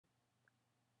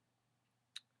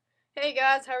Hey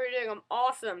guys, how are you doing? I'm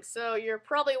awesome. So you're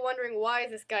probably wondering why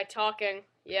is this guy talking?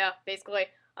 Yeah, basically,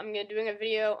 I'm gonna doing a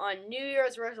video on New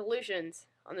Year's resolutions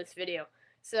on this video.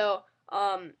 So,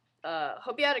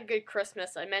 hope you had a good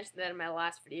Christmas. I mentioned that in my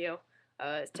last video.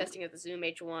 I was testing out the Zoom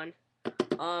H1.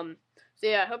 So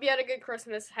yeah, hope you had a good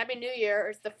Christmas. Happy New Year.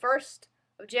 It's the 1st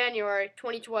of January,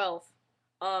 2012.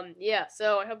 Yeah,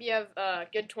 so I hope you have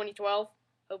good 2012.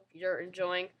 Hope you're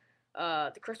enjoying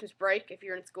the Christmas break if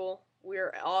you're in school.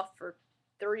 We're off for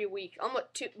 3 weeks,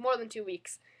 almost more than 2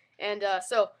 weeks. And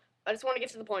so I just want to get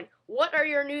to the point. What are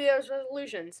your New Year's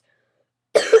resolutions?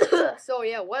 So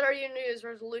yeah, what are your New Year's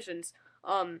resolutions?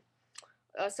 Um,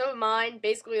 some of mine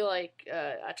basically I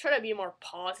try to be more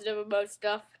positive about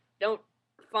stuff. Don't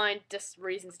find just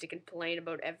reasons to complain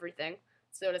about everything.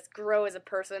 So just grow as a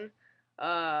person.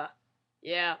 Uh,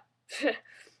 yeah.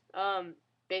 um,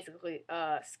 basically,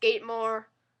 skate more.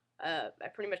 I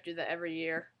pretty much do that every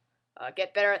year.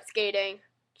 Get better at skating.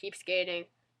 Keep skating.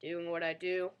 Doing what I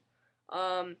do.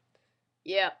 Um,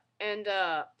 yeah, and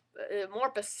a more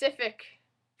specific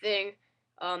thing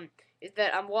um, is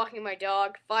that I'm walking my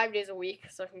dog 5 days a week,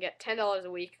 so I can get $10 a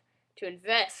week to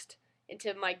invest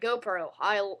into my GoPro.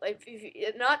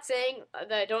 If not saying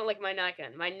that I don't like my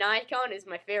Nikon. My Nikon is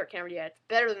my favorite camera yet. It's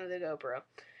better than the GoPro.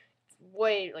 It's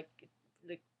way like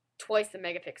twice the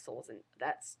megapixels and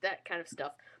that kind of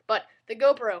stuff. But the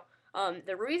GoPro,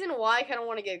 the reason why I kind of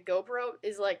want to get a GoPro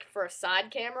is like for a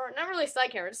side camera, not really a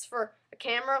side camera, just for a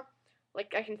camera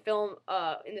like I can film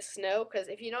in the snow. Because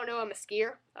if you don't know, I'm a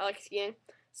skier. I like skiing,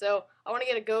 so I want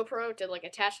to get a GoPro to like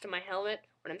attach to my helmet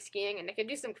when I'm skiing, and I can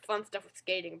do some fun stuff with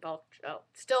skating. But I'll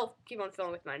still keep on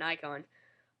filming with my Nikon.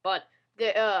 But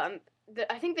I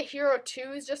think the Hero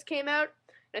 2s just came out,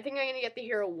 and I think I'm gonna get the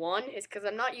Hero 1 is because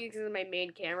I'm not using my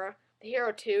main camera. The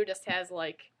Hero 2 just has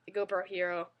like the GoPro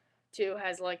Hero 2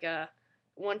 has like a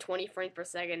 120 frames per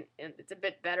second, and it's a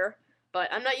bit better.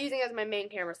 But I'm not using it as my main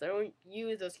camera, so I don't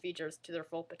use those features to their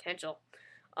full potential.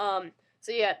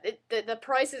 So yeah, the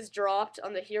price has dropped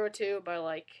on the Hero 2 by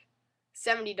like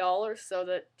 $70. So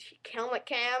the helmet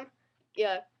cam,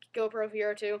 yeah, GoPro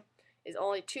Hero 2 is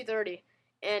only $230.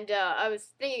 And I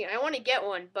was thinking I want to get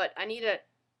one, but I need a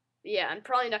yeah. I'm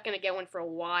probably not gonna get one for a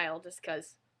while just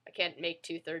because I can't make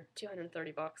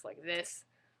 230 bucks like this.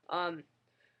 Um,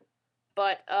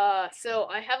 but so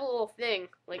I have a little thing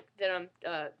like that I'm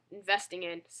investing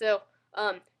in. So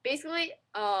basically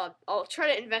I'll try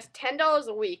to invest $10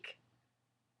 a week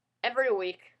every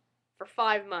week for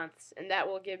 5 months, and that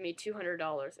will give me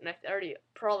 $200. And I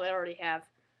probably already have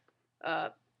uh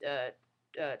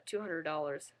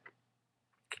 $200.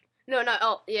 No, not.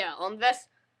 Oh, yeah. I'll invest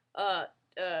uh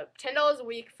 $10 a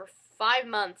week for 5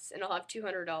 months, and I'll have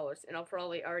 $200, and I'll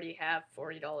probably already have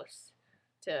 $40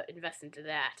 to invest into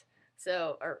that.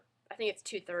 So, or I think it's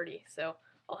 230. So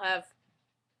I'll have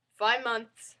 5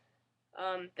 months.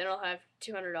 Then I'll have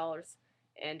 $200,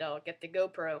 and I'll get the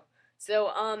GoPro.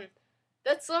 So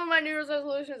that's some of my New Year's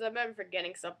resolutions. I've been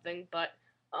forgetting something, but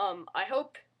I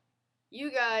hope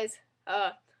you guys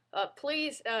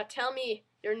please tell me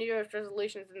your New Year's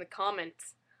resolutions in the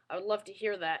comments. I would love to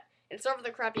hear that. And sorry for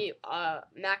the crappy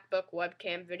MacBook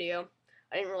webcam video.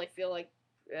 I didn't really feel like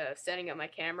setting up my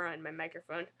camera and my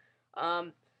microphone.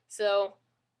 Um, so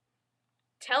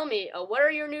tell me, what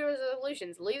are your New Year's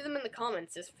resolutions? Leave them in the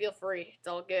comments. Just feel free. It's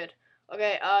all good.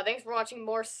 Okay. Thanks for watching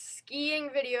more skiing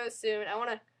videos soon. I want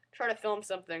to try to film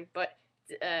something, but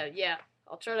yeah,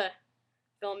 I'll try to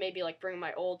film maybe like bring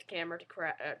my old camera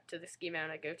to the ski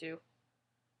mountain I go to,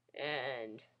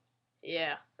 and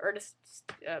yeah, or just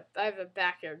I have a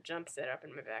backyard jump set up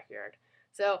in my backyard,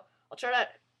 so I'll try to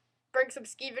bring some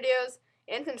ski videos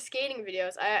and some skating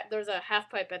videos. There's a half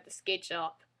pipe at the skate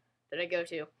shop that I go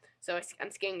to, so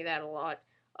I'm skating that a lot.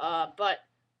 But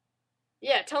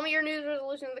yeah, tell me your New Year's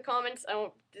resolution in the comments. I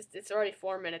won't. It's already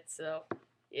 4 minutes, so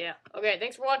yeah. Okay,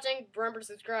 thanks for watching. Remember to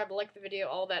subscribe, like the video,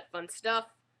 all that fun stuff.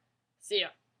 See ya.